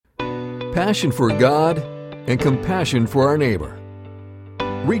passion for God, and compassion for our neighbor.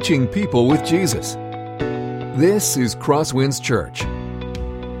 Reaching people with Jesus. This is Crosswinds Church.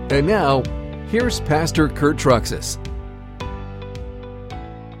 And now, here's Pastor Kurt Truxas.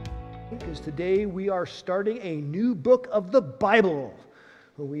 Because today we are starting a new book of the Bible.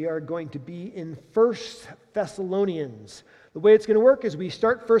 We are going to be in 1 Thessalonians. The way it's going to work is we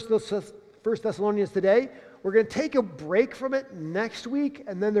start 1 Thessalonians today. We're going to take a break from it next week,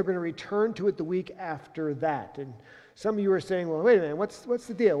 and then they're going to return to it the week after that. And some of you are saying, well, wait a minute, what's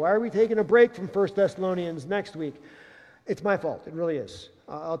the deal? Why are we taking a break from 1 Thessalonians next week? It's my fault. It really is.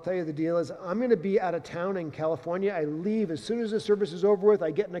 I'll tell you the deal is I'm going to be out of town in California. I leave as soon as the service is over with.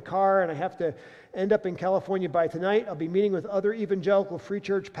 I get in a car, and I have to end up in California by tonight. I'll be meeting with other evangelical free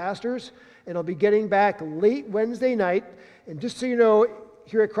church pastors, and I'll be getting back late Wednesday night. And just so you know,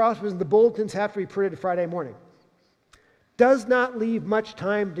 here at Crosswinds, the bulletins have to be printed Friday morning. Does not leave much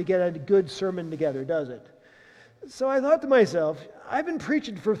time to get a good sermon together, does it? So I thought to myself, I've been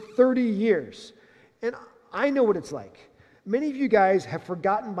preaching for 30 years, and I know what it's like. Many of you guys have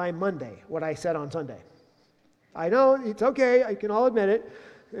forgotten by Monday what I said on Sunday. I know, it's okay, I can all admit it,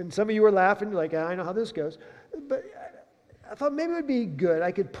 and some of you are laughing, like, I know how this goes, but I thought maybe it would be good.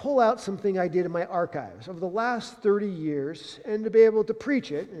 I could pull out something I did in my archives over the last 30 years and to be able to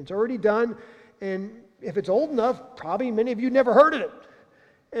preach it. And it's already done. And if it's old enough, probably many of you never heard of it.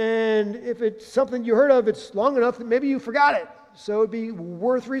 And if it's something you heard of, it's long enough that maybe you forgot it. So it'd be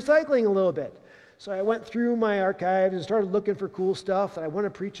worth recycling a little bit. So I went through my archives and started looking for cool stuff that I want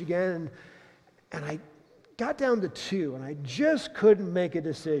to preach again. And I got down to 2, and I just couldn't make a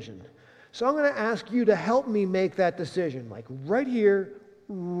decision. So I'm going to ask you to help me make that decision, like right here,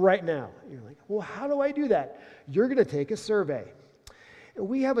 right now. You're like, well, how do I do that? You're going to take a survey. And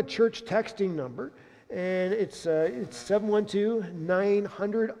we have a church texting number, and it's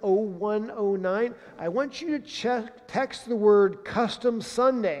 712-900-0109. I want you to text the word Custom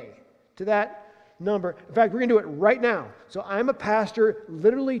Sunday to that number. In fact, we're going to do it right now. So I'm a pastor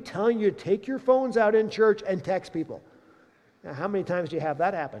literally telling you to take your phones out in church and text people. Now, how many times do you have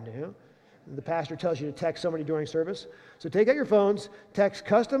that happen to you? The pastor tells you to text somebody during service. So take out your phones, text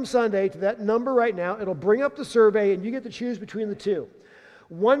Custom Sunday to that number right now. It'll bring up the survey, and you get to choose between the two.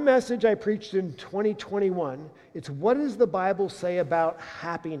 One message I preached in 2021, it's what does the Bible say about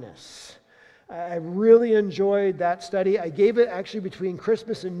happiness? I really enjoyed that study. I gave it actually between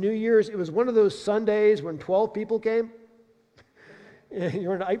Christmas and New Year's. It was one of those Sundays when 12 people came.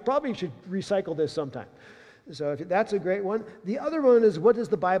 I probably should recycle this sometime. So that's a great one. The other one is, what does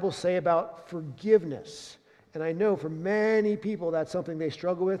the Bible say about forgiveness? And I know for many people that's something they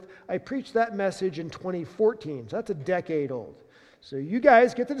struggle with. I preached that message in 2014, so that's a decade old. So you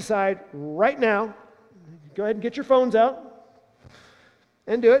guys get to decide right now. Go ahead and get your phones out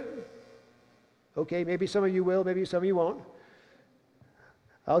and do it. Okay, maybe some of you will, maybe some of you won't.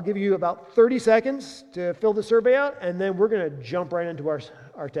 I'll give you about 30 seconds to fill the survey out, and then we're going to jump right into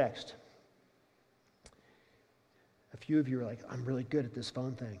our text. A few of you are like, I'm really good at this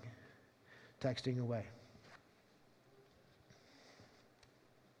phone thing, texting away.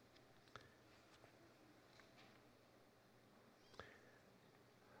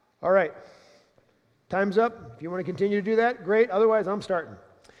 All right, time's up. If you want to continue to do that, great. Otherwise, I'm starting.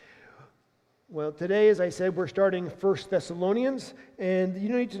 Well, today, as I said, we're starting 1 Thessalonians, and you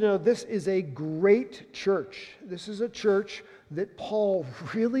need to know this is a great church. This is a church that Paul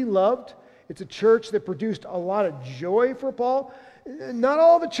really loved. It's a church that produced a lot of joy for Paul. Not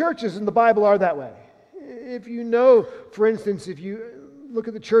all the churches in the Bible are that way. If you know, for instance, if you look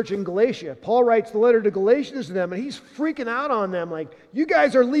at the church in Galatia, Paul writes the letter to Galatians to them, and he's freaking out on them like, you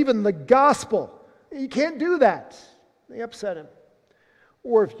guys are leaving the gospel. You can't do that. They upset him.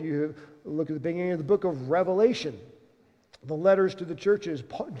 Or if you look at the beginning of the book of Revelation, the letters to the churches,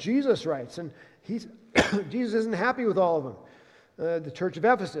 Jesus writes, and Jesus isn't happy with all of them. The church of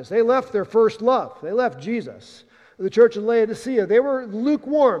Ephesus, they left their first love. They left Jesus. The church of Laodicea, they were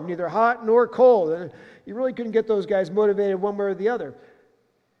lukewarm, neither hot nor cold. And you really couldn't get those guys motivated one way or the other.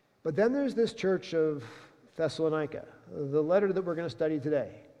 But then there's this church of Thessalonica, the letter that we're going to study today.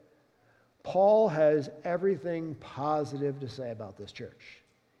 Paul has everything positive to say about this church.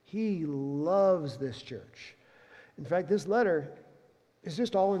 He loves this church. In fact, this letter is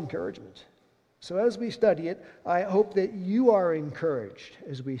just all encouragement. So as we study it, I hope that you are encouraged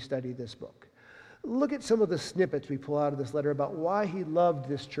as we study this book. Look at some of the snippets we pull out of this letter about why he loved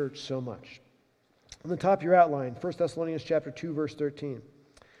this church so much. On the top of your outline, 1 Thessalonians chapter 2, verse 13.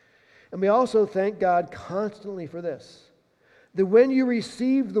 And we also thank God constantly for this, that when you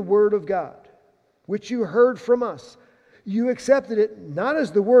received the word of God, which you heard from us, You accepted it not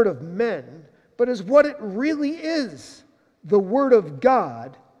as the word of men, but as what it really is, the word of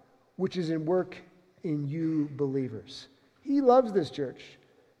God, which is in work in you believers. He loves this church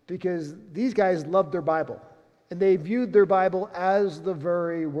because these guys loved their Bible. And they viewed their Bible as the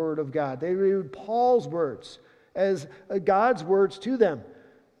very word of God. They viewed Paul's words as God's words to them.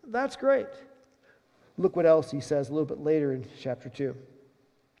 That's great. Look what else he says a little bit later in chapter 2.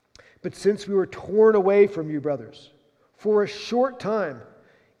 But since we were torn away from you, brothers, for a short time,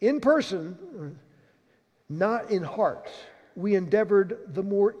 in person, not in heart, we endeavored the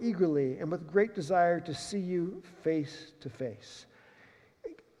more eagerly and with great desire to see you face to face.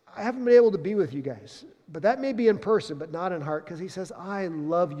 I haven't been able to be with you guys, but that may be in person, but not in heart, because he says, I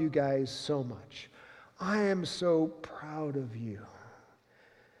love you guys so much. I am so proud of you.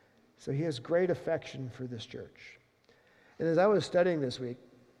 So he has great affection for this church. And as I was studying this week,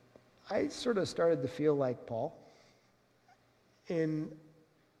 I sort of started to feel like Paul. And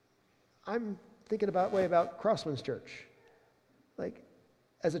I'm thinking about Crosswinds Church. Like,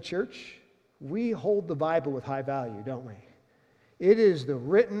 as a church, we hold the Bible with high value, don't we? It is the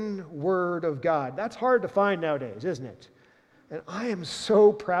written word of God. That's hard to find nowadays, isn't it? And I am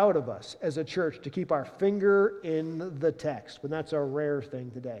so proud of us as a church to keep our finger in the text, when that's a rare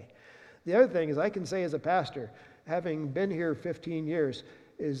thing today. The other thing is I can say as a pastor, having been here 15 years,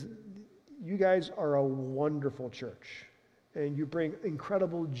 is you guys are a wonderful church. And you bring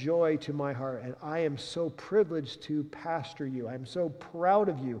incredible joy to my heart. And I am so privileged to pastor you. I'm so proud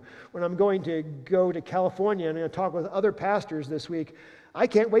of you. When I'm going to go to California and I'm going to talk with other pastors this week, I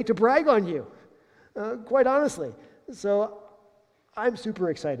can't wait to brag on you, quite honestly. So I'm super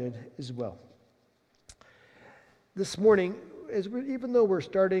excited as well. This morning, even though we're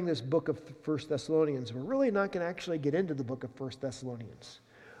starting this book of 1 Thessalonians, we're really not going to actually get into the book of 1 Thessalonians.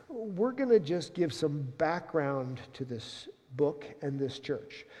 We're going to just give some background to this book and this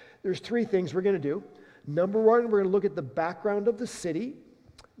church. There's three things we're going to do. Number one, we're going to look at the background of the city.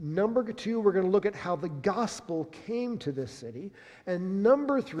 Number two, we're going to look at how the gospel came to this city. And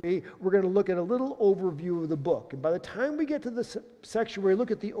number three, we're going to look at a little overview of the book. And by the time we get to the section where we look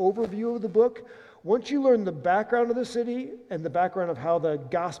at the overview of the book, once you learn the background of the city and the background of how the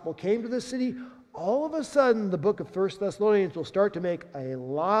gospel came to this city, all of a sudden the book of 1 Thessalonians will start to make a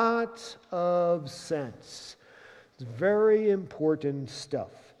lot of sense. It's very important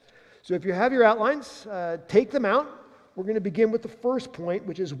stuff. So if you have your outlines, take them out. We're going to begin with the first point,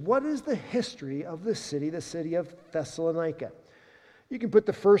 which is what is the history of the city of Thessalonica? You can put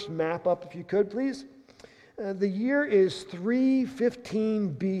the first map up if you could, please. The year is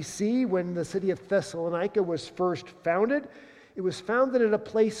 315 BC when the city of Thessalonica was first founded. It was founded at a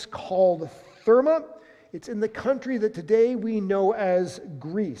place called Therma. It's in the country that today we know as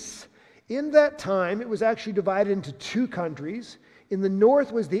Greece. In that time, it was actually divided into two countries. In the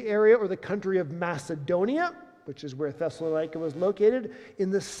north was the area or the country of Macedonia, which is where Thessalonica was located. In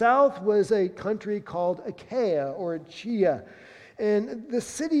the south was a country called Achaia or Achaia. And the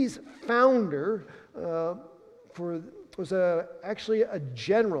city's founder was actually a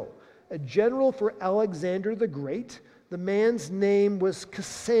general for Alexander the Great. The man's name was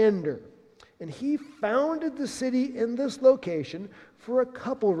Cassander. And he founded the city in this location for a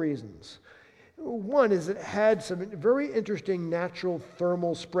couple reasons. One is it had some very interesting natural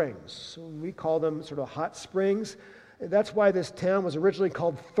thermal springs. So we call them sort of hot springs. That's why this town was originally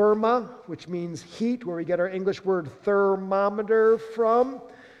called Therma, which means heat, where we get our English word thermometer from.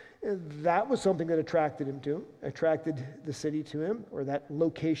 And that was something that attracted the city to him, or that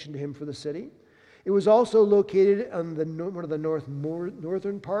location to him for the city. It was also located on one of the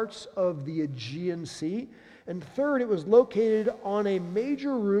northern parts of the Aegean Sea. And third, it was located on a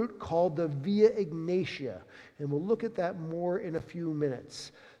major route called the Via Egnatia. And we'll look at that more in a few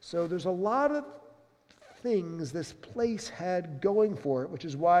minutes. So there's a lot of things this place had going for it, which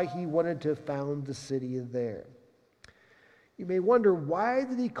is why he wanted to found the city there. You may wonder, why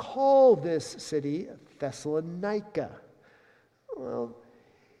did he call this city Thessalonica? Well,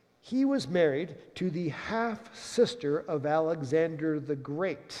 he was married to the half-sister of Alexander the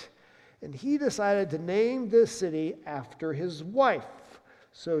Great. And he decided to name this city after his wife,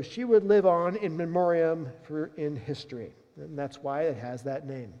 so she would live on in memoriam in history. And that's why it has that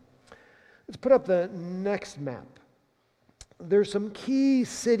name. Let's put up the next map. There's some key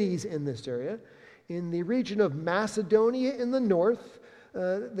cities in this area. In the region of Macedonia in the north,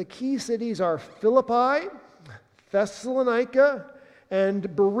 the key cities are Philippi, Thessalonica,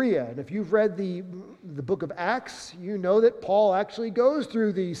 and Berea. And if you've read the book of Acts, you know that Paul actually goes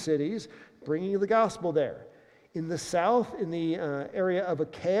through these cities, bringing the gospel there. In the south, in the area of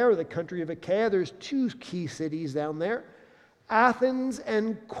Achaia, or the country of Achaia, there's two key cities down there. Athens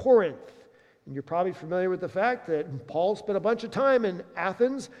and Corinth. And you're probably familiar with the fact that Paul spent a bunch of time in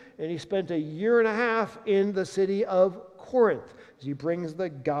Athens, and he spent a year and a half in the city of Corinth as he brings the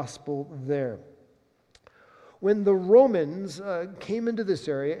gospel there. When the Romans came into this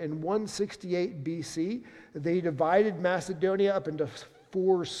area in 168 BC, they divided Macedonia up into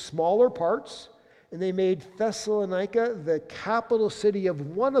 4 smaller parts, and they made Thessalonica the capital city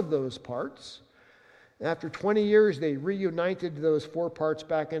of one of those parts. After 20 years, they reunited those 4 parts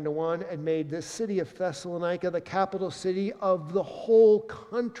back into one and made this city of Thessalonica the capital city of the whole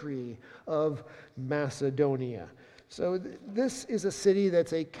country of Macedonia. So this is a city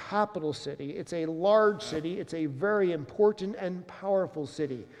that's a capital city. It's a large city. It's a very important and powerful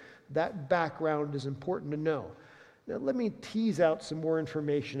city. That background is important to know. Now let me tease out some more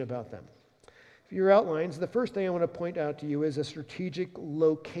information about them. For your outlines, the first thing I want to point out to you is a strategic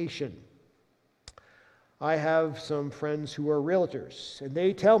location. I have some friends who are realtors, and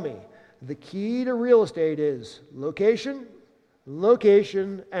they tell me the key to real estate is location,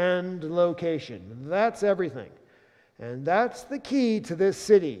 location, and location. That's everything. And that's the key to this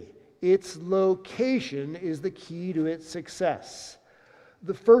city. Its location is the key to its success.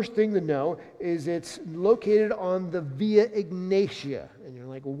 The first thing to know is it's located on the Via Egnatia. And you're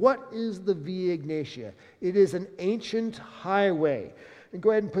like, what is the Via Egnatia? It is an ancient highway. And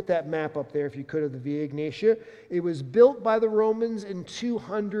go ahead and put that map up there if you could of the Via Egnatia. It was built by the Romans in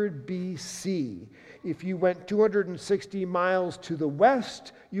 200 BC. If you went 260 miles to the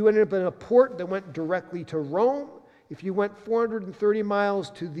west, you ended up in a port that went directly to Rome. If you went 430 miles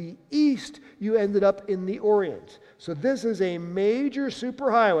to the east, you ended up in the Orient. So this is a major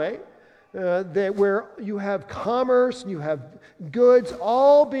superhighway where you have commerce and you have goods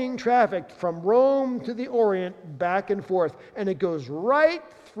all being trafficked from Rome to the Orient back and forth. And it goes right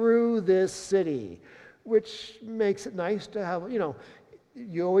through this city, which makes it nice to have,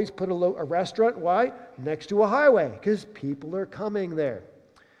 you always put a restaurant, why? Next to a highway, because people are coming there.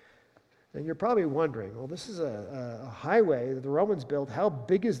 And you're probably wondering, well, this is a highway that the Romans built. How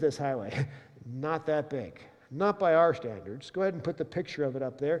big is this highway? Not that big. Not by our standards. Go ahead and put the picture of it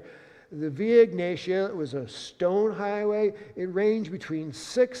up there. The Via Egnatia was a stone highway. It ranged between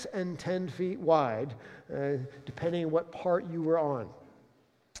 6 and 10 feet wide, depending on what part you were on.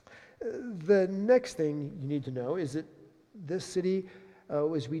 The next thing you need to know is that this city,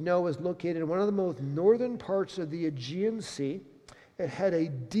 as we know, is located in one of the most northern parts of the Aegean Sea. It had a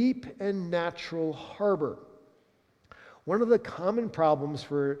deep and natural harbor. One of the common problems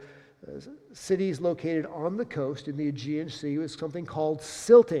for cities located on the coast in the Aegean Sea was something called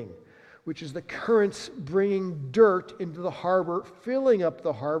silting, which is the currents bringing dirt into the harbor, filling up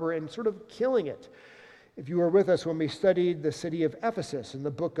the harbor, and sort of killing it. If you were with us when we studied the city of Ephesus in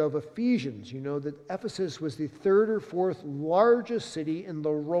the book of Ephesians, you know that Ephesus was the 3rd or 4th largest city in the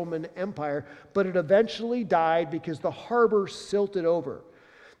Roman Empire, but it eventually died because the harbor silted over.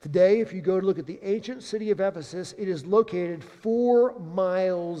 Today, if you go to look at the ancient city of Ephesus, it is located 4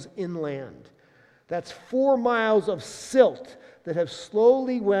 miles inland. That's 4 miles of silt that have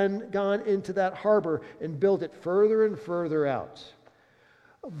slowly gone into that harbor and built it further and further out.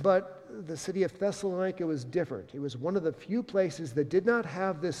 But the city of Thessalonica was different. It was one of the few places that did not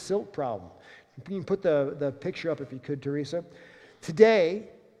have this silt problem. You can put the picture up if you could, Teresa. Today,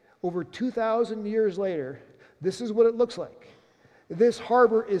 over 2,000 years later, this is what it looks like. This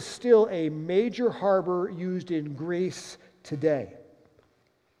harbor is still a major harbor used in Greece today.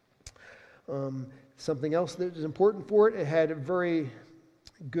 Something else that is important for it, it had very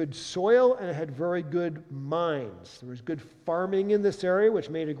good soil and it had very good mines. There was good farming in this area, which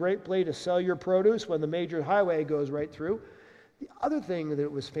made a great place to sell your produce when the major highway goes right through. The other thing that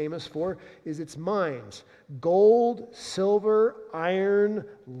it was famous for is its mines. Gold, silver, iron,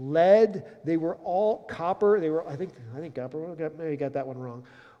 lead, they were all copper. They were, I think copper, maybe I got that one wrong,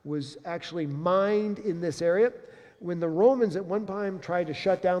 was actually mined in this area. When the Romans at one time tried to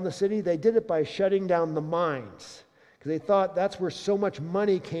shut down the city, they did it by shutting down the mines, because they thought that's where so much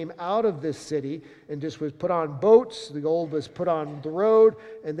money came out of this city and just was put on boats. The gold was put on the road,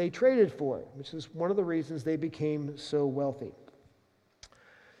 and they traded for it, which is one of the reasons they became so wealthy.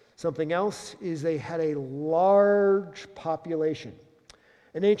 Something else is they had a large population.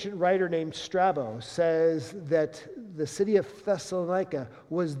 An ancient writer named Strabo says that the city of Thessalonica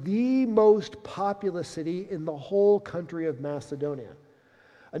was the most populous city in the whole country of Macedonia.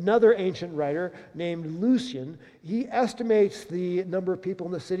 Another ancient writer named Lucian, he estimates the number of people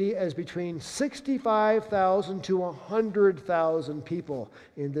in the city as between 65,000 to 100,000 people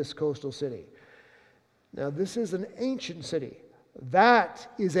in this coastal city. Now, this is an ancient city. That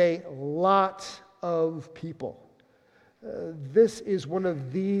is a lot of people. This is one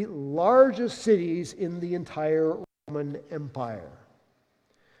of the largest cities in the entire Roman Empire.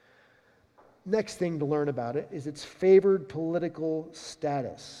 Next thing to learn about it is its favored political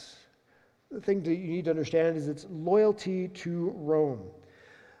status. The thing that you need to understand is its loyalty to Rome.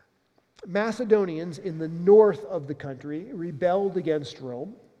 Macedonians in the north of the country rebelled against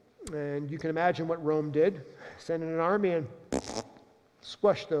Rome, and you can imagine what Rome did. Sent in an army and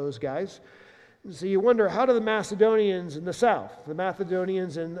squashed those guys. And so you wonder, how do the Macedonians in the south, the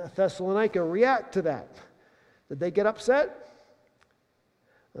Macedonians in Thessalonica, react to that? Did they get upset?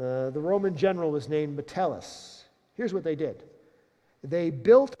 The Roman general was named Metellus. Here's what they did. They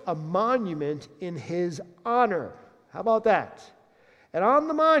built a monument in his honor. How about that? And on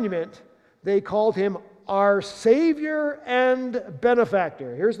the monument, they called him our Savior and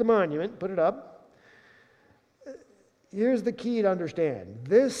Benefactor. Here's the monument. Put it up. Here's the key to understand.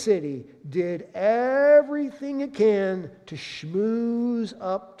 This city did everything it can to schmooze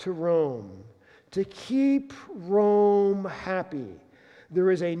up to Rome, to keep Rome happy.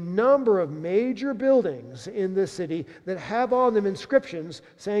 There is a number of major buildings in this city that have on them inscriptions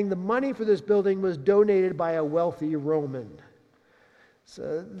saying the money for this building was donated by a wealthy Roman.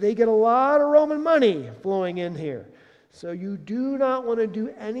 So they get a lot of Roman money flowing in here. So you do not want to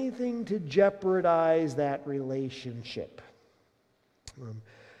do anything to jeopardize that relationship.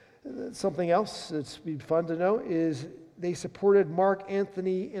 Something else that's be fun to know is they supported Mark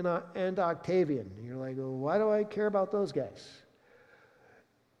Antony and Octavian. You're like, well, why do I care about those guys?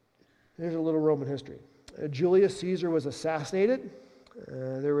 Here's a little Roman history. Julius Caesar was assassinated.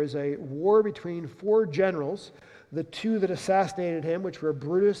 There was a war between four generals, the two that assassinated him, which were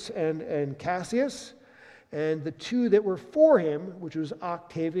Brutus and Cassius, and the two that were for him, which was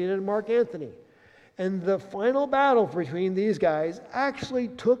Octavian and Mark Antony. And the final battle between these guys actually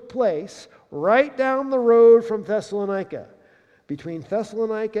took place right down the road from Thessalonica, between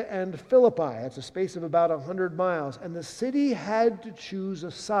Thessalonica and Philippi. It's a space of about 100 miles. And the city had to choose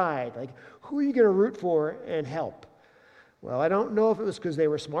a side. Like, who are you going to root for and help? Well, I don't know if it was because they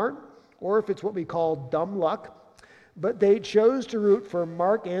were smart or if it's what we call dumb luck. But they chose to root for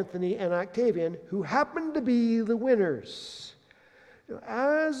Mark Antony and Octavian, who happened to be the winners.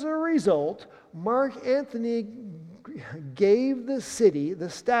 As a result, Mark Antony gave the city the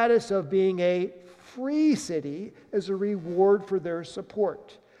status of being a free city as a reward for their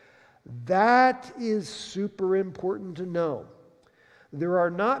support. That is super important to know. There are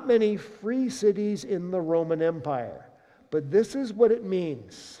not many free cities in the Roman Empire, but this is what it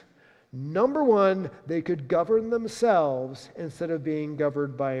means. Number one, they could govern themselves instead of being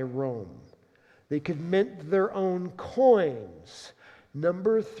governed by Rome. They could mint their own coins.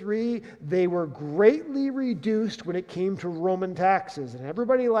 Number three, they were greatly reduced when it came to Roman taxes. And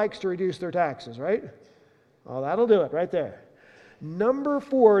everybody likes to reduce their taxes, right? Oh, that'll do it right there. Number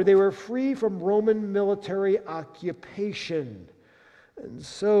four, they were free from Roman military occupation. And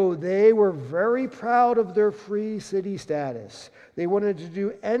so they were very proud of their free city status. They wanted to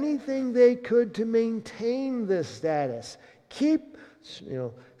do anything they could to maintain this status. Keep,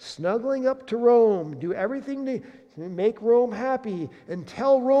 snuggling up to Rome. Do everything to make Rome happy and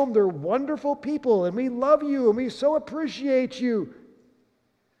tell Rome they're wonderful people and we love you and we so appreciate you.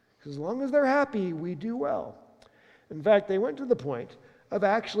 As long as they're happy, we do well. In fact, they went to the point of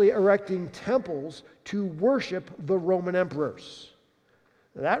actually erecting temples to worship the Roman emperors.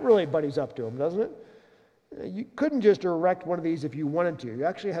 Now, that really buddies up to them, doesn't it? You couldn't just erect one of these if you wanted to. You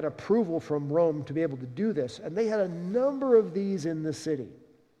actually had approval from Rome to be able to do this. And they had a number of these in the city. And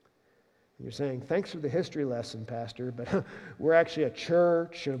you're saying, thanks for the history lesson, Pastor, but we're actually a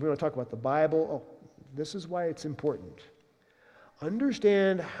church, and we want to talk about the Bible. Oh, this is why it's important.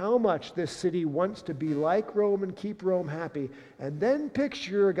 Understand how much this city wants to be like Rome and keep Rome happy. And then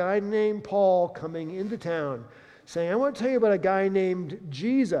picture a guy named Paul coming into town saying, I want to tell you about a guy named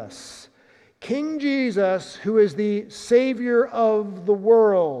Jesus. King Jesus, who is the Savior of the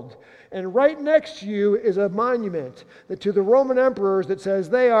world. And right next to you is a monument to the Roman emperors that says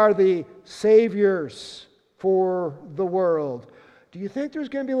they are the saviors for the world. Do you think there's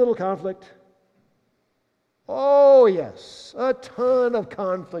going to be a little conflict? Oh, yes. A ton of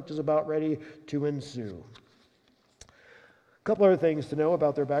conflict is about ready to ensue. A couple other things to know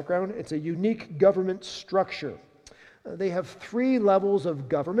about their background. It's a unique government structure. They have 3 levels of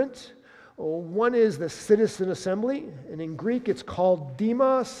government. One is the citizen assembly, and in Greek it's called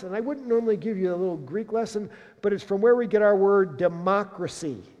demos, and I wouldn't normally give you a little Greek lesson, but it's from where we get our word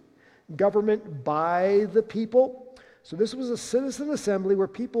democracy, government by the people. So this was a citizen assembly where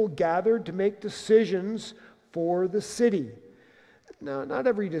people gathered to make decisions for the city. Now, not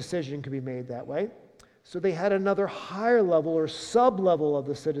every decision can be made that way. So they had another higher level or sub-level of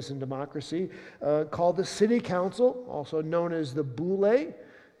the citizen democracy called the city council, also known as the boule.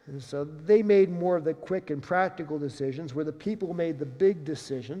 And so they made more of the quick and practical decisions where the people made the big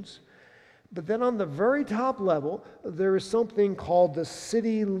decisions. But then on the very top level, there is something called the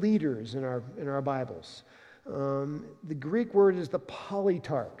city leaders in our Bibles. The Greek word is the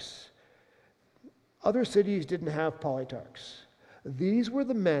politarchs. Other cities didn't have politarchs. These were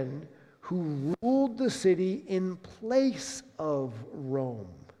the men who ruled the city in place of Rome.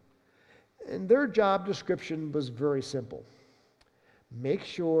 And their job description was very simple. Make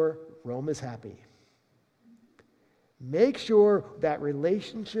sure Rome is happy. Make sure that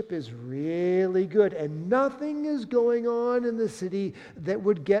relationship is really good and nothing is going on in the city that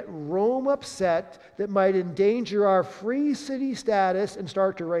would get Rome upset, that might endanger our free city status and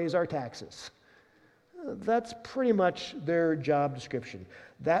start to raise our taxes. That's pretty much their job description.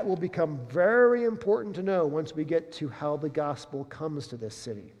 That will become very important to know once we get to how the gospel comes to this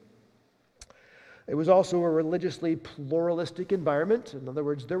city. It was also a religiously pluralistic environment. In other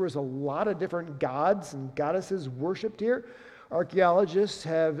words, there was a lot of different gods and goddesses worshipped here. Archaeologists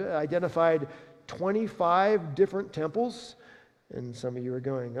have identified 25 different temples. And some of you are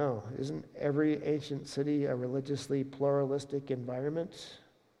going, oh, isn't every ancient city a religiously pluralistic environment?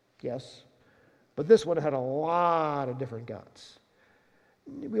 Yes. But this one had a lot of different gods.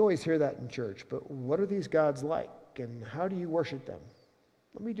 We always hear that in church, but what are these gods like and how do you worship them?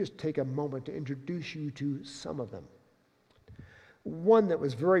 Let me just take a moment to introduce you to some of them. One that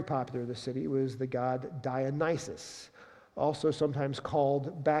was very popular in the city was the god Dionysus, also sometimes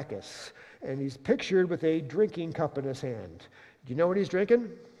called Bacchus. And he's pictured with a drinking cup in his hand. Do you know what he's drinking?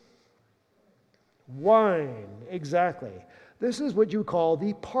 Wine, exactly. This is what you call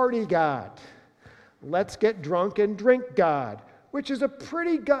the party god. Let's get drunk and drink God, which is a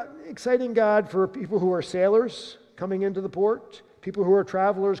pretty exciting God for people who are sailors coming into the port, people who are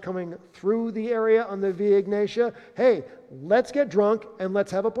travelers coming through the area on the Via Ignatia. Hey, let's get drunk and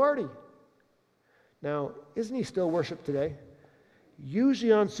let's have a party. Now, isn't he still worshiped today?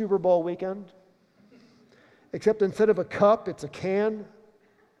 Usually on Super Bowl weekend, except instead of a cup, it's a can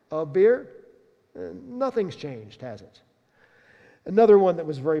of beer. Nothing's changed, has it? Another one that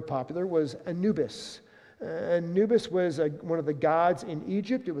was very popular was Anubis. Anubis was one of the gods in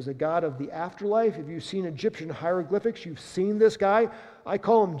Egypt. It was a god of the afterlife. If you've seen Egyptian hieroglyphics, you've seen this guy. I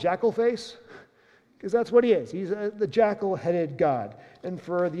call him Jackal Face, because that's what he is. He's the jackal-headed god. And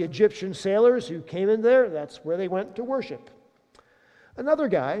for the Egyptian sailors who came in there, that's where they went to worship. Another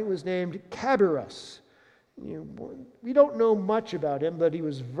guy was named Cabirus. We don't know much about him, but he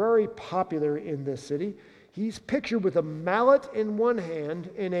was very popular in this city. He's pictured with a mallet in one hand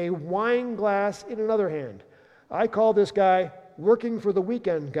and a wine glass in another hand. I call this guy working for the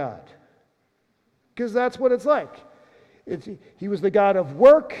weekend god, because that's what it's like. He was the god of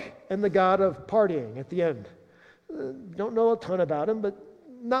work and the god of partying at the end. Don't know a ton about him, but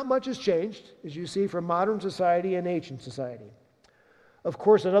not much has changed, as you see, from modern society and ancient society. Of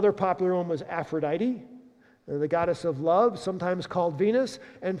course, another popular one was Aphrodite, the goddess of love, sometimes called Venus,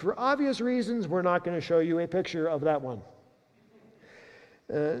 and for obvious reasons, we're not going to show you a picture of that one.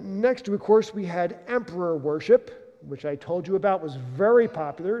 Next, of course, we had emperor worship, which I told you about was very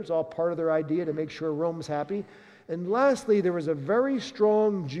popular. It's all part of their idea to make sure Rome's happy. And lastly, there was a very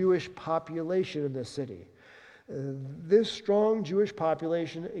strong Jewish population in this city. This strong Jewish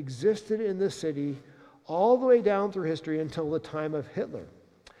population existed in this city all the way down through history until the time of Hitler,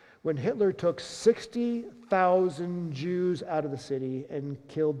 when Hitler took 60,000 Jews out of the city and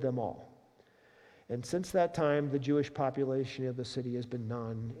killed them all. And since that time, the Jewish population of the city has been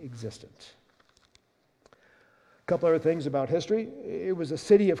non-existent. A couple other things about history. It was a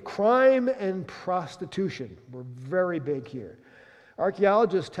city of crime and prostitution. We're very big here.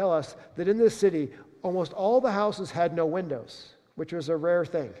 Archaeologists tell us that in this city, almost all the houses had no windows, which was a rare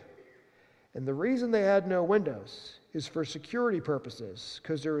thing. And the reason they had no windows is for security purposes,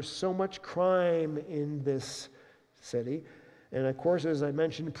 because there was so much crime in this city. And of course, as I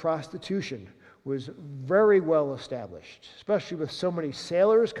mentioned, prostitution was very well established, especially with so many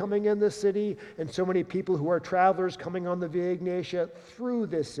sailors coming in this city and so many people who are travelers coming on the Via Ignatia through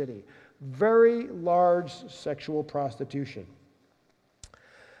this city. Very large sexual prostitution.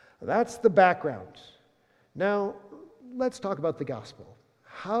 That's the background. Now, let's talk about the gospel.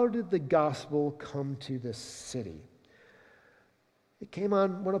 How did the gospel come to this city? It came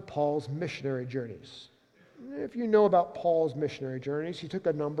on one of Paul's missionary journeys. If you know about Paul's missionary journeys, he took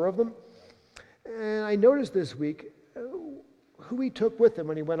a number of them. And I noticed this week who he took with him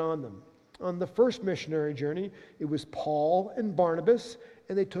when he went on them. On the first missionary journey, it was Paul and Barnabas,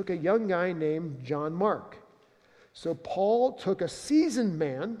 and they took a young guy named John Mark. So Paul took a seasoned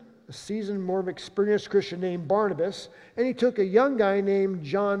man, a seasoned, more experienced Christian named Barnabas, and he took a young guy named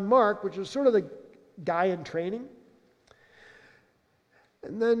John Mark, which was sort of the guy in training.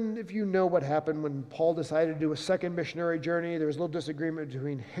 And then if you know what happened when Paul decided to do a second missionary journey, there was a little disagreement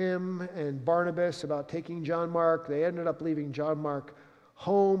between him and Barnabas about taking John Mark. They ended up leaving John Mark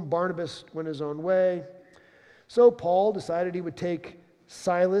home. Barnabas went his own way. So Paul decided he would take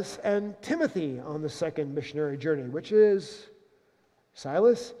Silas and Timothy on the second missionary journey, which is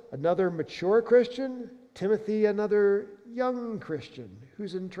Silas, another mature Christian, Timothy, another young Christian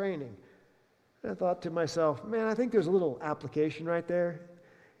who's in training. And I thought to myself, man, I think there's a little application right there,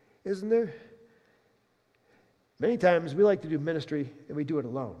 isn't there? Many times we like to do ministry and we do it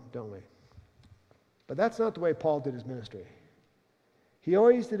alone, don't we? But that's not the way Paul did his ministry. He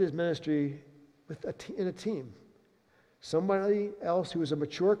always did his ministry in a team. Somebody else who was a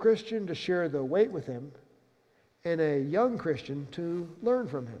mature Christian to share the weight with him, and a young Christian to learn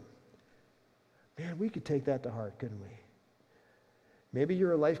from him. Man, we could take that to heart, couldn't we? Maybe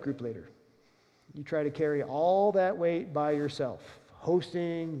you're a life group leader. You try to carry all that weight by yourself,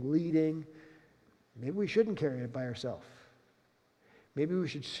 hosting, leading. Maybe we shouldn't carry it by ourselves. Maybe we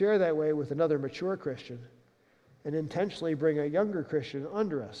should share that way with another mature Christian and intentionally bring a younger Christian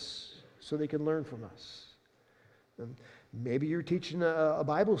under us so they can learn from us. Maybe you're teaching a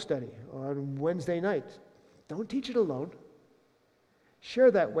Bible study on Wednesday night. Don't teach it alone. Share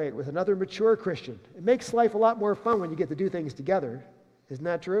that weight with another mature Christian. It makes life a lot more fun when you get to do things together. Isn't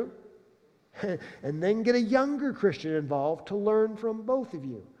that true? And then get a younger Christian involved to learn from both of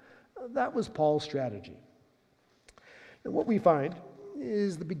you. That was Paul's strategy. And what we find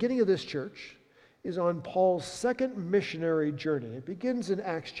is the beginning of this church is on Paul's second missionary journey. It begins in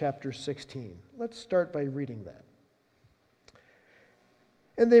Acts chapter 16. Let's start by reading that.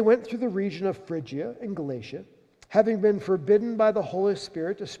 And they went through the region of Phrygia and Galatia, having been forbidden by the Holy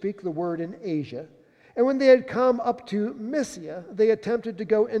Spirit to speak the word in Asia. And when they had come up to Mysia, they attempted to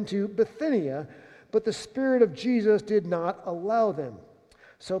go into Bithynia, but the Spirit of Jesus did not allow them.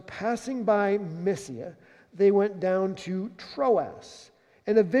 So passing by Mysia, they went down to Troas,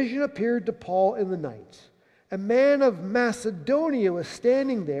 and a vision appeared to Paul in the night. A man of Macedonia was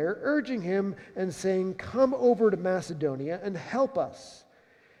standing there, urging him and saying, "Come over to Macedonia and help us."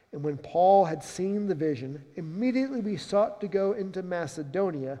 And when Paul had seen the vision, immediately we sought to go into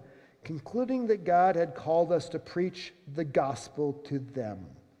Macedonia, concluding that God had called us to preach the gospel to them.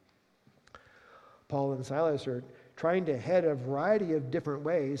 Paul and Silas are trying to head a variety of different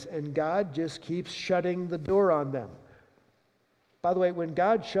ways, and God just keeps shutting the door on them. By the way, when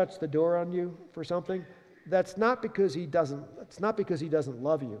God shuts the door on you for something, that's not because he doesn't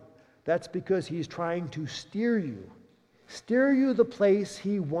love you. That's because he's trying to steer you the place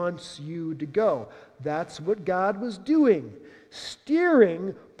he wants you to go. That's what God was doing,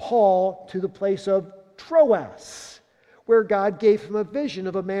 steering Paul to the place of Troas, where God gave him a vision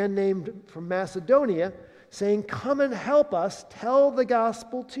of a man named from Macedonia saying, "Come and help us, tell the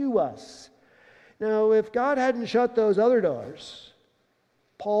gospel to us." Now, if God hadn't shut those other doors,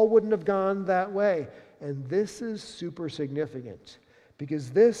 Paul wouldn't have gone that way. And this is super significant because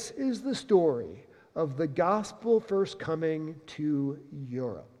this is the story of the gospel first coming to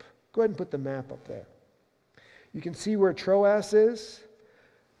Europe. Go ahead and put the map up there. You can see where Troas is,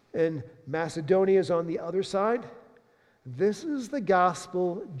 and Macedonia is on the other side. This is the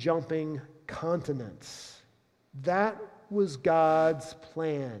gospel jumping continents. That was God's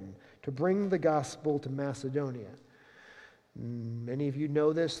plan, to bring the gospel to Macedonia. Many of you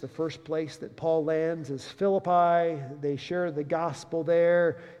know this. The first place that Paul lands is Philippi. They share the gospel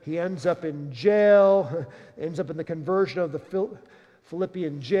there. He ends up in jail, ends up in the conversion of the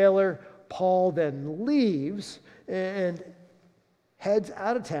Philippian jailer. Paul then leaves and heads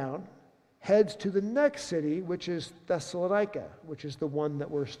out of town, heads to the next city, which is Thessalonica, which is the one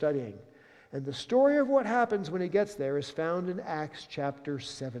that we're studying. And the story of what happens when he gets there is found in Acts chapter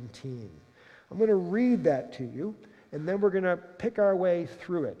 17. I'm going to read that to you, and then we're going to pick our way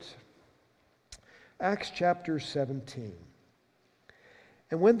through it. Acts chapter 17.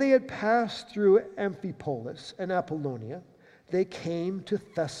 And when they had passed through Amphipolis and Apollonia, they came to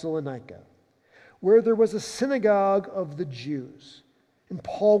Thessalonica, where there was a synagogue of the Jews. And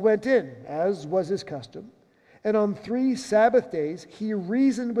Paul went in, as was his custom, and on 3 Sabbath days he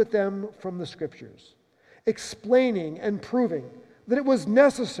reasoned with them from the Scriptures, explaining and proving that it was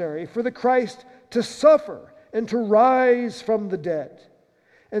necessary for the Christ to suffer and to rise from the dead,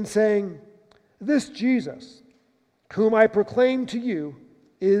 and saying, "This Jesus, whom I proclaim to you,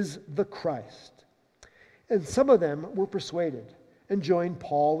 is the Christ." And some of them were persuaded, and joined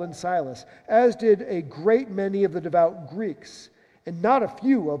Paul and Silas, as did a great many of the devout Greeks, and not a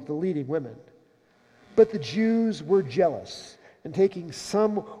few of the leading women. But the Jews were jealous, and taking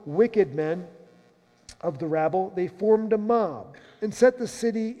some wicked men of the rabble, they formed a mob and set the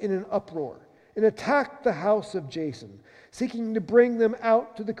city in an uproar, and attacked the house of Jason, seeking to bring them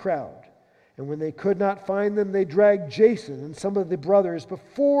out to the crowd. And when they could not find them, they dragged Jason and some of the brothers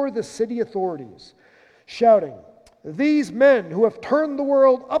before the city authorities, shouting, "These men who have turned the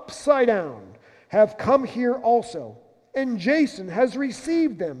world upside down have come here also, and Jason has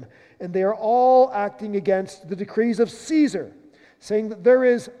received them, and they are all acting against the decrees of Caesar, saying that there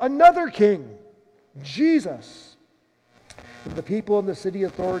is another king, Jesus." And the people and the city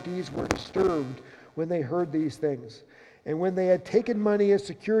authorities were disturbed when they heard these things. And when they had taken money as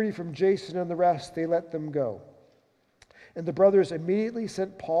security from Jason and the rest, they let them go. And the brothers immediately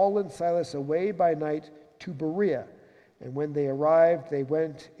sent Paul and Silas away by night to Berea. And when they arrived, they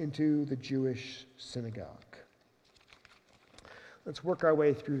went into the Jewish synagogue. Let's work our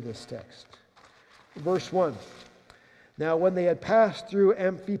way through this text. Verse 1. Now when they had passed through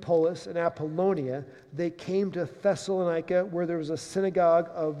Amphipolis and Apollonia, they came to Thessalonica, where there was a synagogue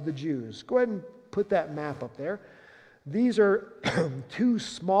of the Jews. Go ahead and put that map up there. These are two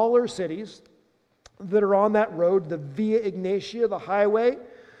smaller cities that are on that road, the Via Ignatia, the highway.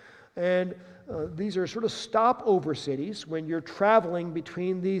 And these are sort of stopover cities when you're traveling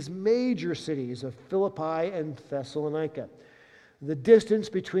between these major cities of Philippi and Thessalonica. The distance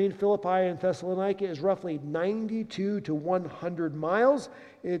between Philippi and Thessalonica is roughly 92 to 100 miles.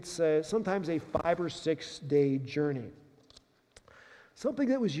 It's sometimes a 5 or 6 day journey. Something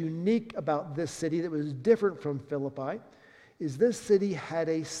that was unique about this city that was different from Philippi is this city had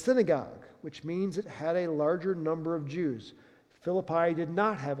a synagogue, which means it had a larger number of Jews. Philippi did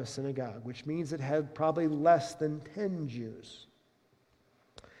not have a synagogue, which means it had probably less than 10 Jews.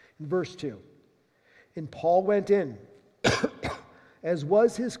 In verse 2, and Paul went in, as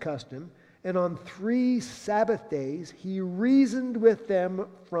was his custom, and on 3 Sabbath days he reasoned with them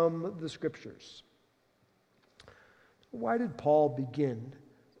from the Scriptures. Why did Paul begin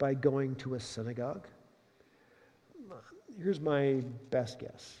by going to a synagogue? Here's my best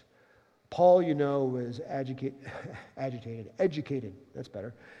guess. Paul, was educated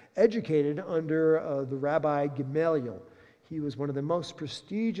under the Rabbi Gamaliel. He was one of the most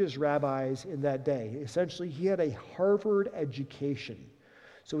prestigious rabbis in that day. Essentially, he had a Harvard education.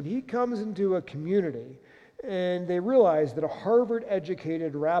 So when he comes into a community and they realize that a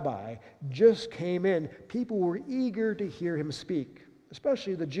Harvard-educated rabbi just came in, people were eager to hear him speak,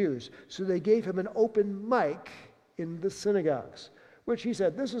 especially the Jews. So they gave him an open mic in the synagogues, which he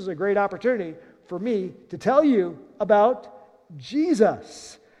said, this is a great opportunity for me to tell you about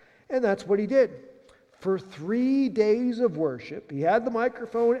Jesus. And that's what he did. For 3 days of worship, he had the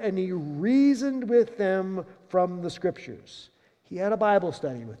microphone and he reasoned with them from the Scriptures. He had a Bible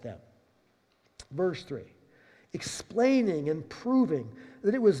study with them. Verse 3. Explaining and proving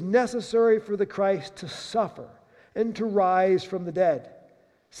that it was necessary for the Christ to suffer and to rise from the dead,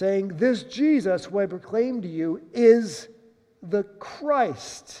 saying, this Jesus who I proclaim to you is the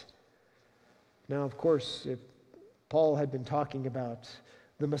Christ. Now, of course, if Paul had been talking about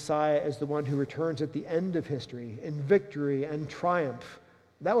the Messiah as the one who returns at the end of history in victory and triumph,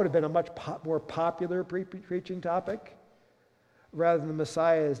 that would have been a much more popular preaching topic. Rather than the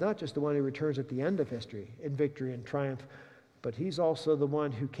Messiah is not just the one who returns at the end of history in victory and triumph, but he's also the one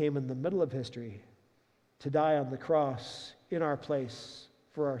who came in the middle of history to die on the cross in our place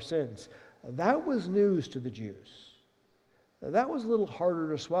for our sins. That was news to the Jews. That was a little harder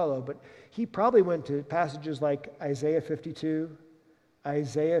to swallow, but he probably went to passages like Isaiah 52,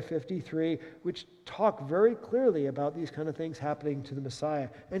 Isaiah 53, which talk very clearly about these kind of things happening to the Messiah,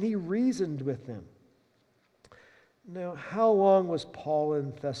 and he reasoned with them. Now, how long was Paul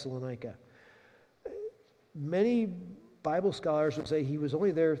in Thessalonica? Many Bible scholars would say he was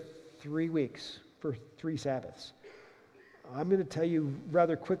only there 3 weeks for 3 Sabbaths. I'm going to tell you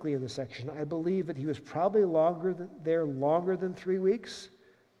rather quickly in this section. I believe that he was probably longer than 3 weeks.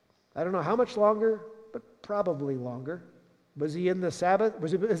 I don't know how much longer, but probably longer. Was he in the Sabbath?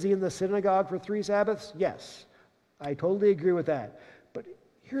 Was he in the synagogue for 3 Sabbaths? Yes. I totally agree with that. But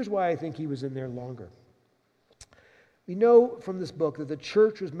here's why I think he was in there longer. We know from this book that the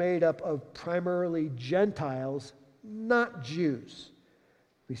church was made up of primarily Gentiles, not Jews.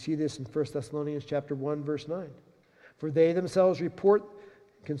 We see this in 1 Thessalonians chapter 1, verse 9. For they themselves report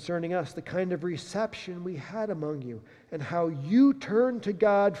concerning us the kind of reception we had among you, and how you turned to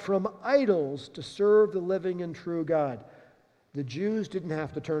God from idols to serve the living and true God. The Jews didn't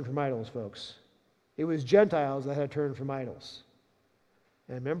have to turn from idols, folks. It was Gentiles that had to turn from idols.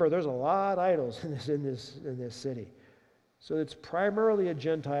 And remember, there's a lot of idols in this city. So it's primarily a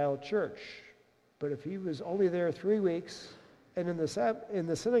Gentile church. But if he was only there 3 weeks, and in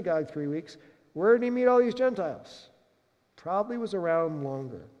the synagogue 3 weeks, where did he meet all these Gentiles? Probably was around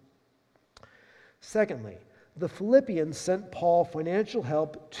longer. Secondly, the Philippians sent Paul financial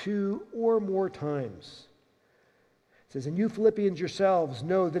help 2 or more times. It says, "And you Philippians yourselves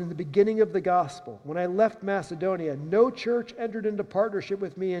know that in the beginning of the gospel, when I left Macedonia, no church entered into partnership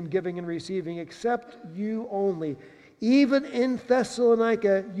with me in giving and receiving except you only. Even in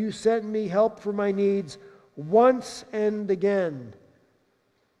Thessalonica, you sent me help for my needs once and again."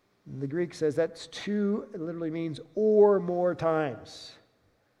 The Greek says that's 2, it literally means or more times.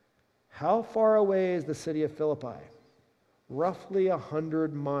 How far away is the city of Philippi? Roughly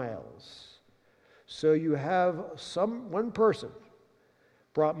 100 miles. So you have one person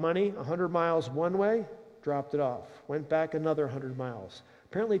brought money 100 miles one way, dropped it off, went back another 100 miles.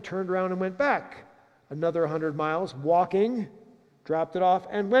 Apparently turned around and went back another 100 miles, walking, dropped it off,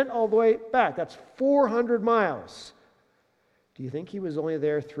 and went all the way back. That's 400 miles. Do you think he was only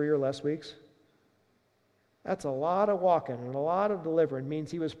there 3 or less weeks? That's a lot of walking and a lot of delivering. It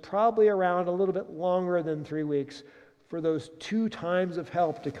means he was probably around a little bit longer than 3 weeks for those 2 times of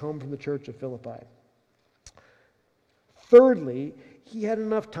help to come from the church of Philippi. Thirdly, he had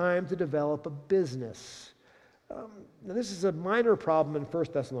enough time to develop a business. Now this is a minor problem in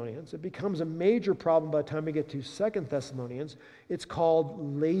 1 Thessalonians. It becomes a major problem by the time we get to 2 Thessalonians. It's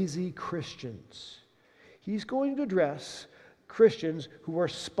called lazy Christians. He's going to address Christians who are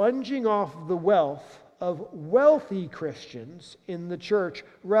sponging off the wealth of wealthy Christians in the church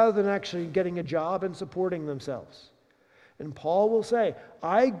rather than actually getting a job and supporting themselves. And Paul will say,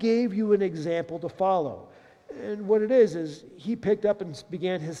 I gave you an example to follow. And what it is he picked up and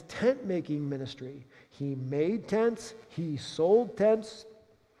began his tent-making ministry. He made tents. He sold tents.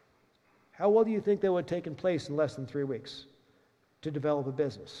 How well do you think that would have taken place in less than 3 weeks to develop a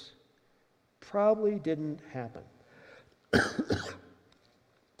business? Probably didn't happen.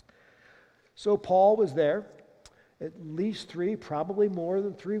 So Paul was there at least 3, probably more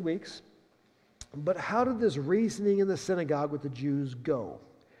than 3 weeks. But how did this reasoning in the synagogue with the Jews go?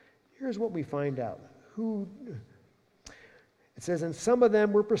 Here's what we find out. It says, "And some of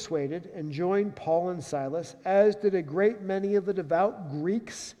them were persuaded and joined Paul and Silas, as did a great many of the devout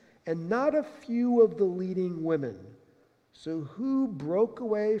Greeks, and not a few of the leading women. So who broke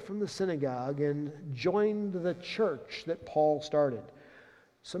away from the synagogue and joined the church that Paul started?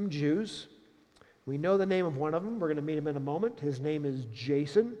 Some Jews. We know the name of one of them. We're going to meet him in a moment. His name is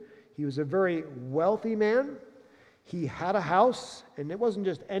Jason. He was a very wealthy man. He had a house, and it wasn't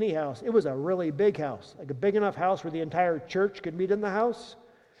just any house. It was a really big house, like a big enough house where the entire church could meet in the house.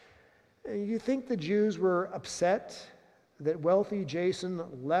 And you think the Jews were upset that wealthy Jason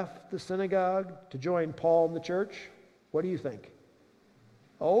left the synagogue to join Paul in the church? What do you think?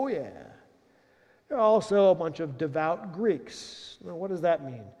 Oh, yeah. There are also a bunch of devout Greeks. Now, what does that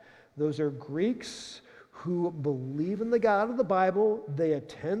mean? Those are Greeks who believe in the God of the Bible. They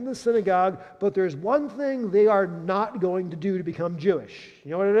attend the synagogue, but there's one thing they are not going to do to become Jewish.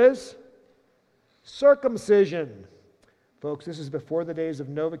 You know what it is? Circumcision. Folks, this is before the days of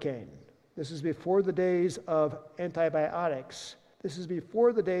Novocaine. This is before the days of antibiotics. This is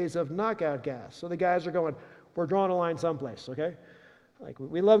before the days of knockout gas. So the guys are going, we're drawing a line someplace, okay? Like,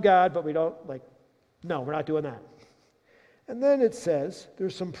 we love God, but we don't, no, we're not doing that. And then it says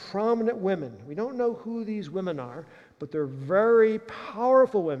there's some prominent women. We don't know who these women are, but they're very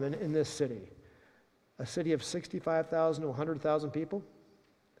powerful women in this city. A city of 65,000 to 100,000 people.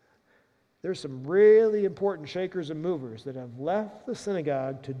 There's some really important shakers and movers that have left the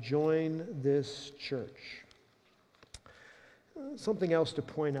synagogue to join this church. Something else to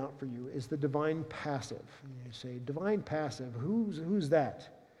point out for you is the divine passive. You say, divine passive, who's that?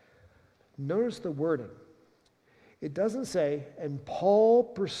 Notice the wording. It doesn't say, and Paul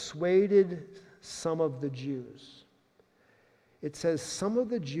persuaded some of the Jews. It says some of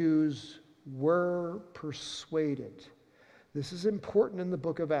the Jews were persuaded. This is important in the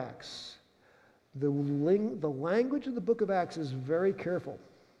book of Acts. The language of the book of Acts is very careful.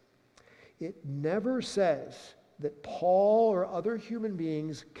 It never says that Paul or other human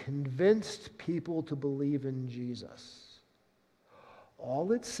beings convinced people to believe in Jesus.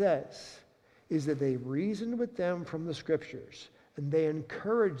 All it says is that they reasoned with them from the scriptures and they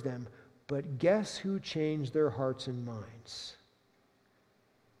encouraged them, but guess who changed their hearts and minds?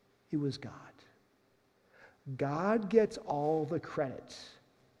 It was God. God gets all the credit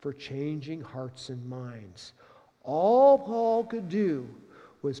for changing hearts and minds. All Paul could do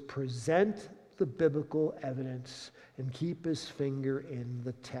was present the biblical evidence and keep his finger in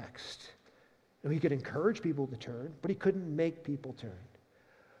the text. Now, he could encourage people to turn, but he couldn't make people turn.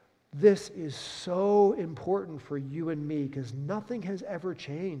 This is so important for you and me because nothing has ever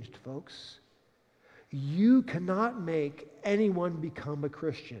changed, folks. You cannot make anyone become a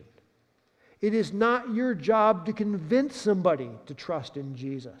Christian. It is not your job to convince somebody to trust in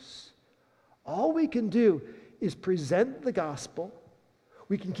Jesus. All we can do is present the gospel.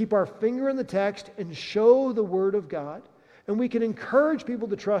 We can keep our finger in the text and show the Word of God. And we can encourage people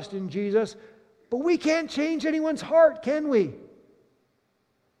to trust in Jesus. But we can't change anyone's heart, can we?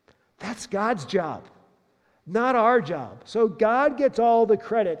 That's God's job, not our job. So God gets all the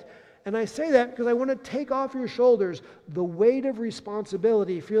credit. And I say that because I want to take off your shoulders the weight of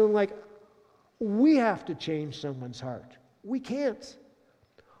responsibility, feeling like we have to change someone's heart. We can't.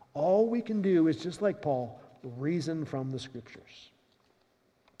 All we can do is, just like Paul, reason from the Scriptures.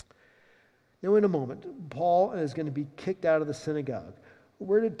 Now, in a moment, Paul is going to be kicked out of the synagogue.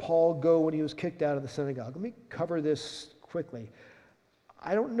 Where did Paul go when he was kicked out of the synagogue? Let me cover this quickly.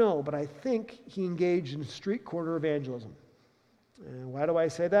 I don't know, but I think he engaged in street corner evangelism. And why do I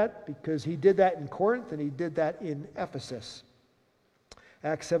say that? Because he did that in Corinth and he did that in Ephesus.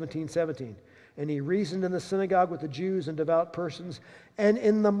 Acts 17:17. And he reasoned in the synagogue with the Jews and devout persons, and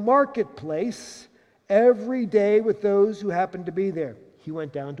in the marketplace every day with those who happened to be there. He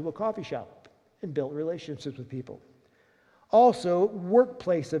went down to a coffee shop and built relationships with people. Also,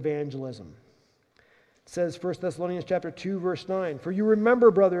 workplace evangelism. It says, 1 Thessalonians chapter 2, verse 9, "For you remember,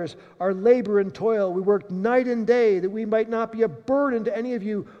 brothers, our labor and toil. We worked night and day that we might not be a burden to any of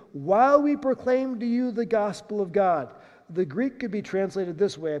you while we proclaim to you the gospel of God." The Greek could be translated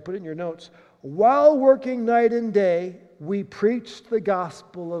this way. I put it in your notes. While working night and day, we preached the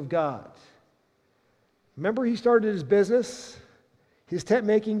gospel of God. Remember, he started his business, his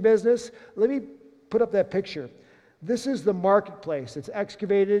tent-making business. Let me put up that picture. This is the marketplace. It's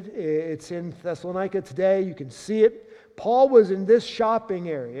excavated. It's in Thessalonica today. You can see it. Paul was in this shopping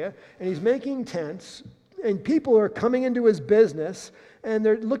area, and he's making tents, and people are coming into his business, and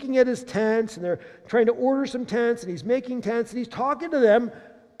they're looking at his tents, and they're trying to order some tents, and he's making tents, and he's talking to them.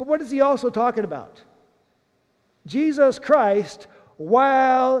 But what is he also talking about? Jesus Christ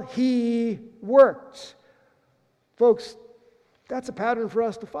while he worked. Folks, that's a pattern for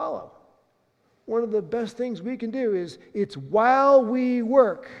us to follow. One of the best things we can do is it's while we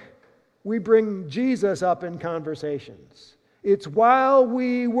work, we bring Jesus up in conversations. It's while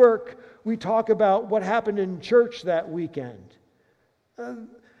we work, we talk about what happened in church that weekend.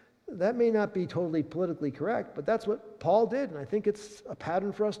 That may not be totally politically correct, but that's what Paul did, and I think it's a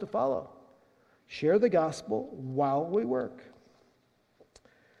pattern for us to follow. Share the gospel while we work.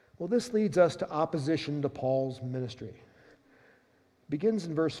 Well, this leads us to opposition to Paul's ministry. Begins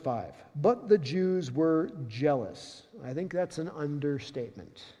in verse 5. But the Jews were jealous. I think that's an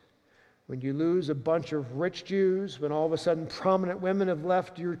understatement. When you lose a bunch of rich Jews, when all of a sudden prominent women have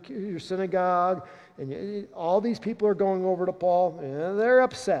left your synagogue, and all these people are going over to Paul, they're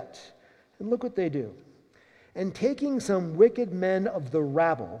upset. And look what they do. And taking some wicked men of the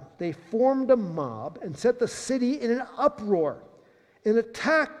rabble, they formed a mob and set the city in an uproar and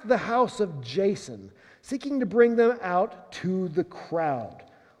attacked the house of Jason, seeking to bring them out to the crowd.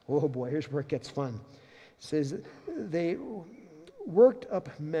 Oh boy, here's where it gets fun. It says they worked up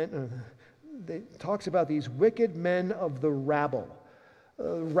men. It talks about these wicked men of the rabble.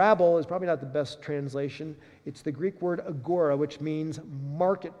 Rabble is probably not the best translation. It's the Greek word agora, which means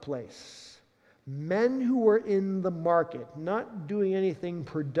marketplace. Men who were in the market, not doing anything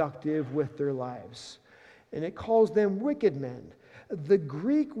productive with their lives. And it calls them wicked men. The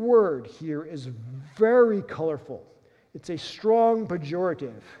Greek word here is very colorful. It's a strong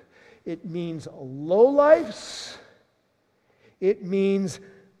pejorative. It means lowlifes. It means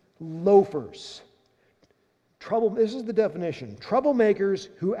loafers. This is the definition. Troublemakers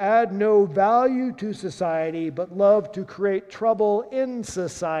who add no value to society but love to create trouble in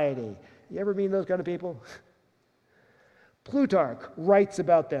society. You ever meet those kind of people? Plutarch writes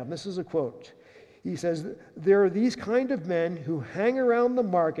about them. This is a quote. He says, there are these kind of men who hang around the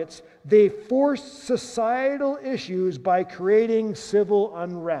markets. They force societal issues by creating civil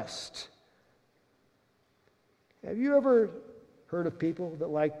unrest. Have you ever heard of people that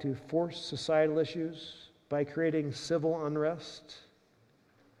like to force societal issues by creating civil unrest?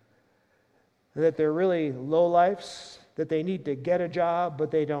 That they're really lowlifes, that they need to get a job, but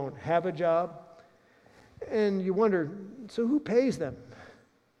they don't have a job. And you wonder, so who pays them?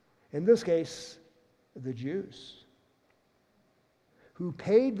 In this case, the Jews, who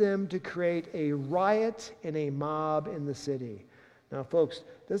paid them to create a riot and a mob in the city. Now, folks,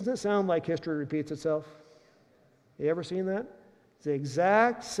 doesn't it sound like history repeats itself? You ever seen that? It's the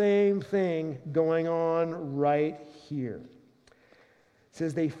exact same thing going on right here. It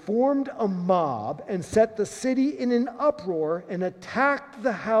says they formed a mob and set the city in an uproar and attacked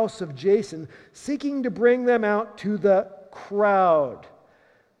the house of Jason, seeking to bring them out to the crowd.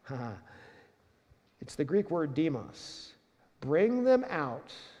 It's the Greek word demos. Bring them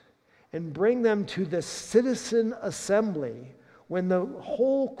out and bring them to the citizen assembly when the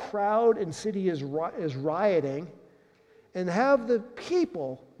whole crowd and city is rioting, and have the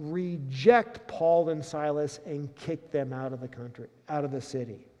people reject Paul and Silas and kick them out of the country, out of the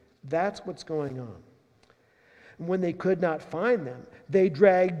city. That's what's going on. And when they could not find them, they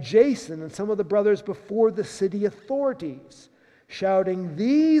dragged Jason and some of the brothers before the city authorities, shouting,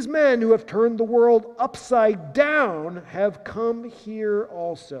 "These men who have turned the world upside down have come here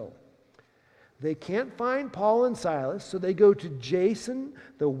also." They can't find Paul and Silas, so they go to Jason,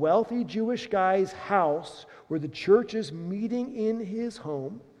 the wealthy Jewish guy's house, where the church is meeting in his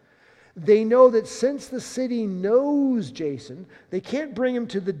home. They know that since the city knows Jason, they can't bring him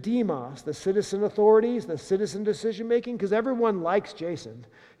to the demos, the citizen authorities, the citizen decision-making, because everyone likes Jason.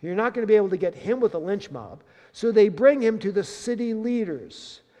 You're not going to be able to get him with a lynch mob. So they bring him to the city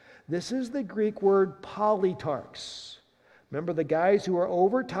leaders. This is the Greek word politarchs. Remember, the guys who are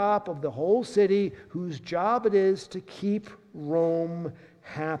over top of the whole city, whose job it is to keep Rome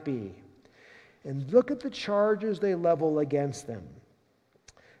happy. And look at the charges they level against them.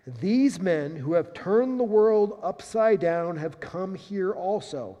 These men who have turned the world upside down have come here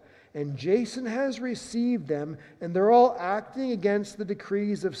also, and Jason has received them, and they're all acting against the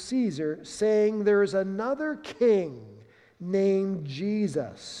decrees of Caesar, saying there is another king named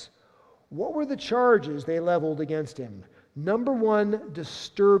Jesus. What were the charges they leveled against him? Number one,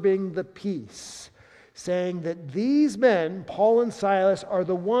 disturbing the peace, saying that these men, Paul and Silas, are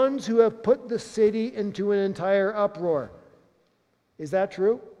the ones who have put the city into an entire uproar. Is that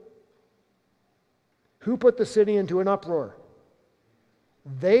true? Who put the city into an uproar?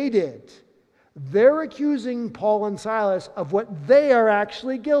 They did. They're accusing Paul and Silas of what they are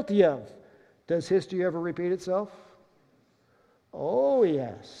actually guilty of. Does history ever repeat itself? Oh,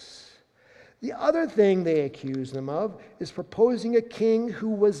 yes. The other thing they accuse them of is proposing a king who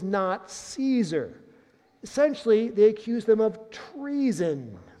was not Caesar. Essentially, they accuse them of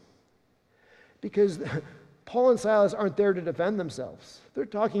treason, because Paul and Silas aren't there to defend themselves. They're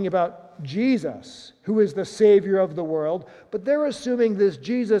talking about Jesus, who is the Savior of the world, but they're assuming this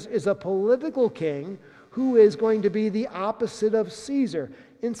Jesus is a political king who is going to be the opposite of Caesar.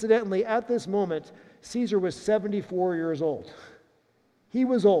 Incidentally, at this moment, Caesar was 74 years old. He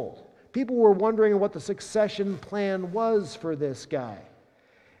was old. People were wondering what the succession plan was for this guy.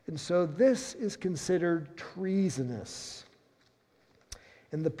 And so this is considered treasonous.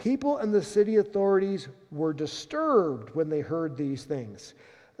 And the people and the city authorities were disturbed when they heard these things.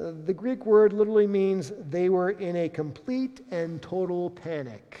 The Greek word literally means they were in a complete and total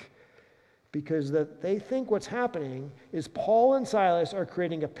panic, because they think what's happening is Paul and Silas are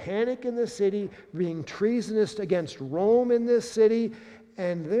creating a panic in the city, being treasonous against Rome in this city,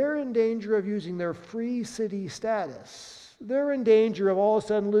 and they're in danger of using their free city status. They're in danger of all of a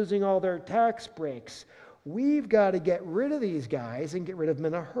sudden losing all their tax breaks. We've got to get rid of these guys and get rid of them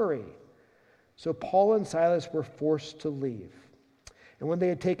in a hurry. So Paul and Silas were forced to leave. And when they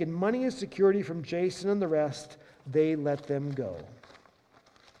had taken money as security from Jason and the rest, they let them go.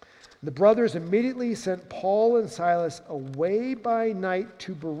 The brothers immediately sent Paul and Silas away by night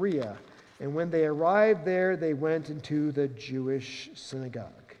to Berea. And when they arrived there, they went into the Jewish synagogue.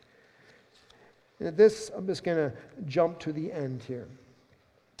 And this, I'm just going to jump to the end here.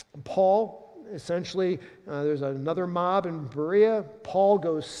 Paul, essentially, there's another mob in Berea. Paul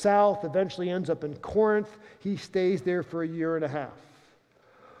goes south, eventually ends up in Corinth. He stays there for 1.5 years.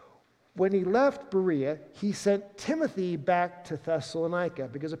 When he left Berea, he sent Timothy back to Thessalonica,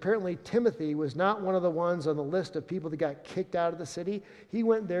 because apparently Timothy was not one of the ones on the list of people that got kicked out of the city. He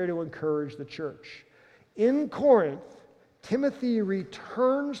went there to encourage the church. In Corinth, Timothy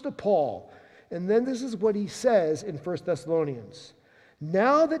returns to Paul, and then this is what he says in 1 Thessalonians.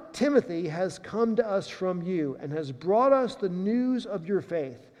 Now that Timothy has come to us from you and has brought us the news of your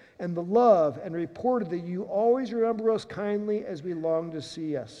faith and the love, and reported that you always remember us kindly as we long to see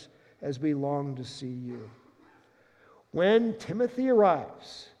you. When Timothy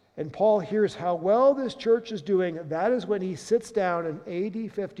arrives and Paul hears how well this church is doing, that is when he sits down in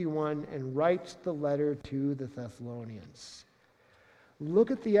AD 51 and writes the letter to the Thessalonians.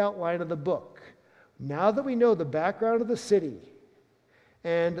 Look at the outline of the book. Now that we know the background of the city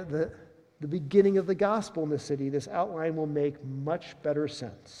and the beginning of the gospel in the city, this outline will make much better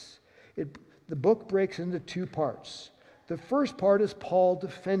sense. The book breaks into two parts. The first part is Paul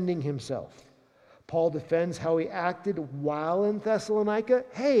defending himself. Paul defends how he acted while in Thessalonica.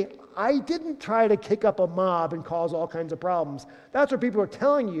 Hey, I didn't try to kick up a mob and cause all kinds of problems. That's what people are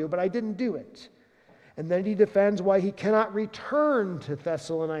telling you, but I didn't do it. And then he defends why he cannot return to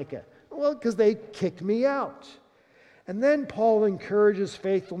Thessalonica. Well, because they kicked me out. And then Paul encourages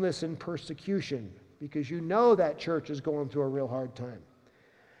faithfulness in persecution, because you know that church is going through a real hard time.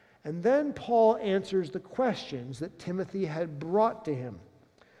 And then Paul answers the questions that Timothy had brought to him.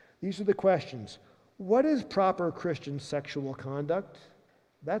 These are the questions. What is proper Christian sexual conduct?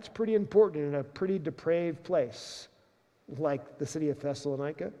 That's pretty important in a pretty depraved place, like the city of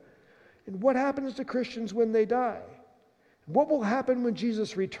Thessalonica. And what happens to Christians when they die? What will happen when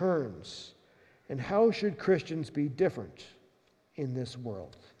Jesus returns? And how should Christians be different in this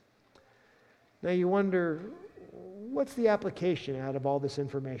world? Now you wonder, what's the application out of all this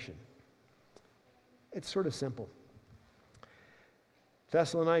information? It's sort of simple.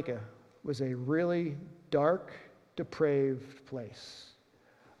 Thessalonica was a really dark, depraved place.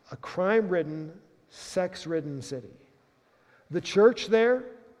 A crime-ridden, sex-ridden city. The church there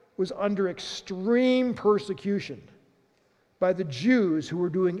was under extreme persecution by the Jews who were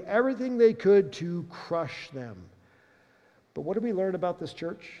doing everything they could to crush them. But what did we learn about this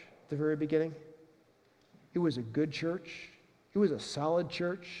church at the very beginning? It was a good church. It was a solid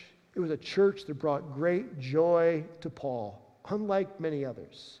church. It was a church that brought great joy to Paul, unlike many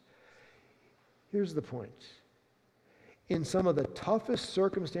others. Here's the point. In some of the toughest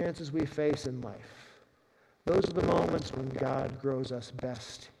circumstances we face in life, those are the moments when God grows us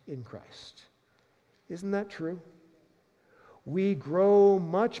best in Christ. Isn't that true? We grow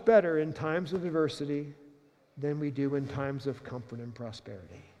much better in times of adversity than we do in times of comfort and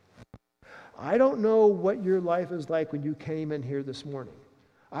prosperity. I don't know what your life is like when you came in here this morning.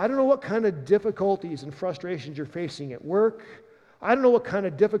 I don't know what kind of difficulties and frustrations you're facing at work. I don't know what kind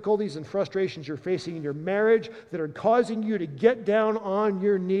of difficulties and frustrations you're facing in your marriage that are causing you to get down on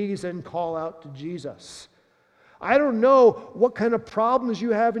your knees and call out to Jesus. I don't know what kind of problems you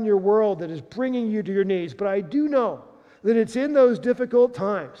have in your world that is bringing you to your knees, but I do know that it's in those difficult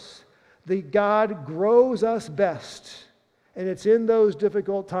times that God grows us best. And it's in those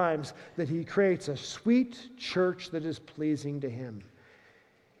difficult times that He creates a sweet church that is pleasing to Him.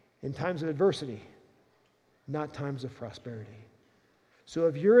 In times of adversity, not times of prosperity. So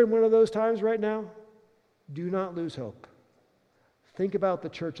if you're in one of those times right now, do not lose hope. Think about the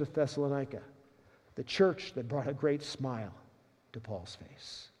church of Thessalonica, the church that brought a great smile to Paul's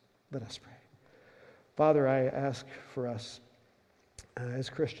face. Let us pray. Father, I ask for us as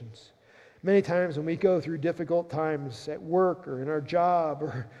Christians. Many times when we go through difficult times at work or in our job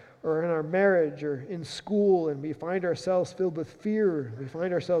or in our marriage or in school, and we find ourselves filled with fear, we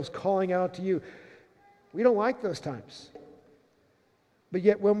find ourselves calling out to you, we don't like those times. But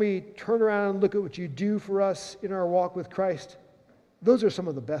yet when we turn around and look at what you do for us in our walk with Christ, those are some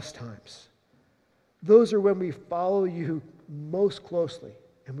of the best times. Those are when we follow you most closely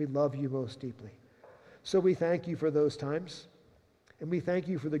and we love you most deeply. So we thank you for those times, and we thank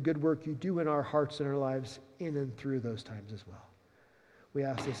you for the good work you do in our hearts and our lives in and through those times as well. We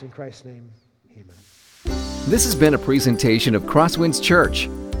ask this in Christ's name. Amen. This has been a presentation of Crosswinds Church.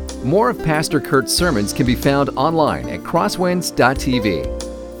 More of Pastor Kurt's sermons can be found online at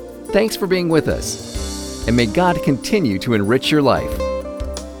crosswinds.tv. Thanks for being with us, and may God continue to enrich your life.